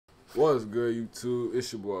What's good, YouTube?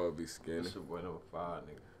 It's your boy, Be Skinny. It's your boy number 5,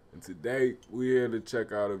 nigga. And today, we here to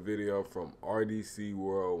check out a video from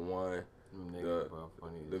RDCWorld1.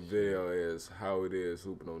 The video is how it is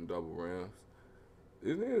hooping on double rims.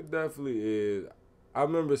 It definitely is. I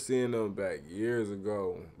remember seeing them back years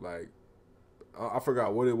ago. Like, I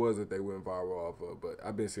forgot what it was that they went viral off of, but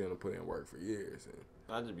I've been seeing them put in work for years. And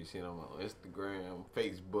I just be seeing them on Instagram,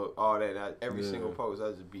 Facebook, all that. Every single post,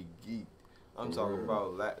 I just be geeked. I'm talking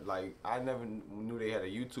about, like, I never knew they had a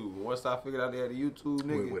YouTube. Once I figured out they had a YouTube,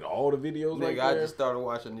 nigga. With all the videos, nigga, right I just started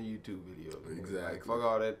watching the YouTube videos. Exactly. Like, fuck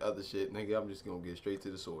all that other shit, nigga. I'm just gonna get straight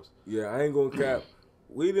to the source. Yeah, I ain't gonna cap.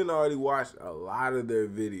 We didn't already watch a lot of their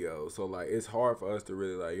videos, so, like, it's hard for us to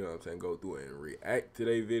really, like, you know what I'm saying, go through it and react to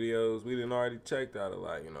their videos. We didn't already checked out a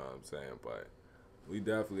lot, you know what I'm saying, but we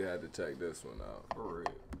definitely had to check this one out. For real.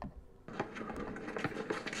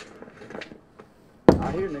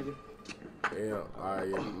 Out here, nigga. Damn, alright,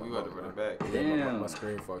 yeah. We got to run it back. Damn. My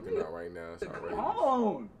screen fucking out right now. It's outrageous. Come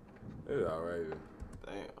on. It's outrageous.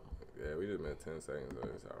 Damn. Yeah, we just missed 10 seconds, so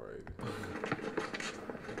it's outrageous.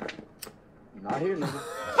 Not here, nigga.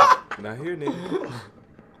 Not here, nigga.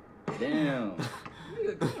 Damn.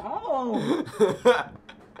 Nigga, come on.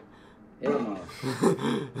 Hell no.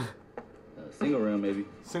 Single rim, maybe.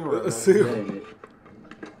 Single rim. That ain't it.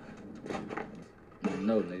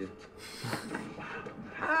 No, nigga.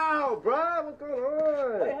 How, bro? What's going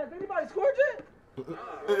on? Wait, has anybody scored yet?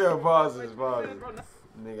 Yeah, pauses.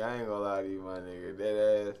 Nigga, I ain't gonna lie to you, my nigga. That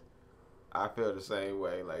ass, I feel the same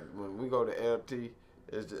way. Like, when we go to LT,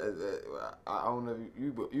 it's just, I don't know if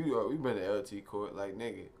you been to LT court, like,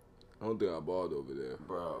 nigga. I don't think I balled over there.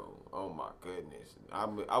 Bro, oh my goodness. I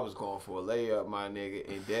was going for a layup, my nigga,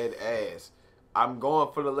 and dead ass. I'm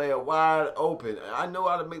going for the layup wide open. I know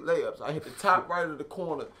how to make layups. I hit the top right of the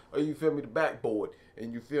corner, or you feel me, the backboard.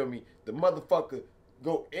 And you feel me, the motherfucker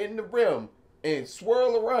go in the rim and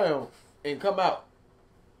swirl around and come out.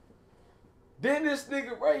 Then this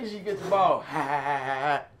nigga Reggie get the ball.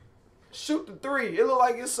 Shoot the three. It look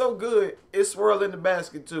like it's so good. It swirl in the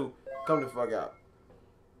basket too. Come the fuck out.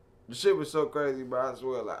 The shit was so crazy, bro. I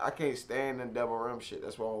swear, like, I can't stand the double rim shit.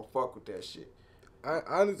 That's why I don't fuck with that shit.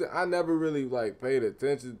 Honestly, I never really, like, paid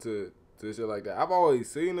attention to shit like that. I've always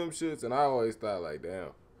seen them shits, and I always thought, like,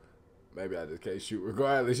 damn, maybe I just can't shoot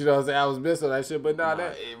regardless. You know what I'm saying? I was missing that shit, but nah,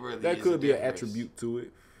 that could be an attribute to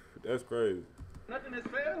it. That's crazy. Nothing is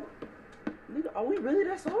fair. Nigga, are we really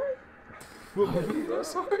that sorry?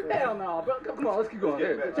 That's sorry? Hell no, bro. Come on, let's keep going.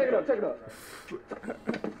 Here, check it out, check it out.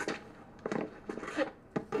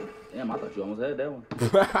 Damn, I thought you almost had that one.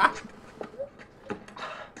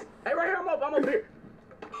 Hey, right here, I'm over here.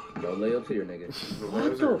 No layups here, nigga.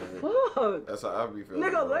 What the fuck? That's how I be feeling.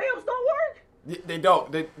 Nigga, layups don't work? They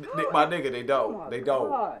don't. My nigga, they don't. Oh they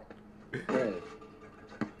don't.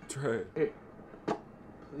 Trey. Hey,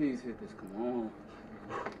 please hit this. Come on.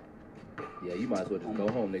 Yeah, you might as well just go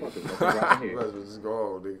home, nigga. Cause nothing right here. Might as well just go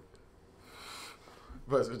home, nigga.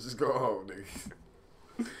 Might as well just go home,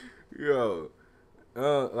 nigga. Yo,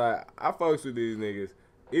 like, I fucks with these niggas.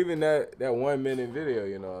 Even that 1 minute video,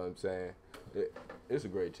 you know what I'm saying? It's a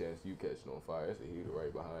great chance you catch it on fire. It's a heater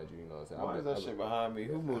right behind you, you know what I'm saying? Why is that shit behind me?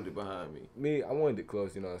 Who moved it behind me? Me, I wanted it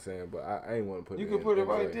close, you know what I'm saying? But I ain't want to put it You can put it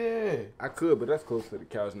right there. I could, but that's close to the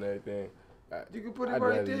couch and everything. You can put it I'd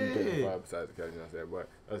right rather you put it there. besides the couch, you know what I'm saying? But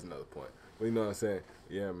that's another point. But you know what I'm saying?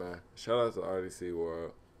 Yeah, man. Shout out to RDC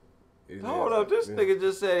World. Hold up, this nigga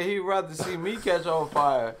just said he'd rather see me catch on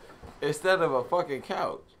fire instead of a fucking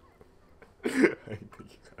couch.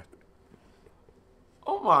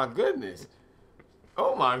 Oh my goodness.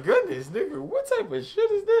 Oh my goodness, nigga. What type of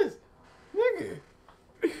shit is this? Nigga.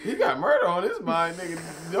 He got murder on his mind, nigga.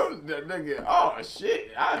 Nigga. Oh shit.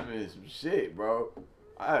 I'm in some shit, bro.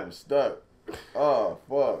 I am stuck. Oh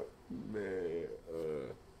fuck. Man,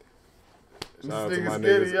 This shout out to my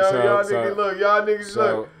nigga skinny, niggas. y'all niggas look. Y'all niggas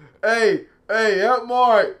look. Hey, help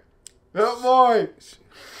Mark. Help Mark.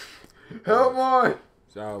 Help Mark.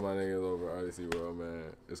 Shout out my niggas over at RDC World,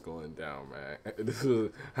 man. It's going down, man. This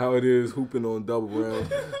is how it is hooping on double rims.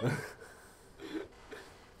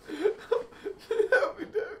 Help me,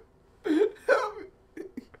 dude. Help me.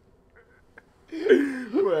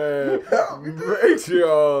 Man, make sure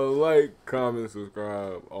y'all like, comment,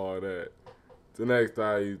 subscribe, all that. Till next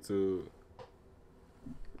time, YouTube.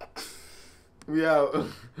 We out.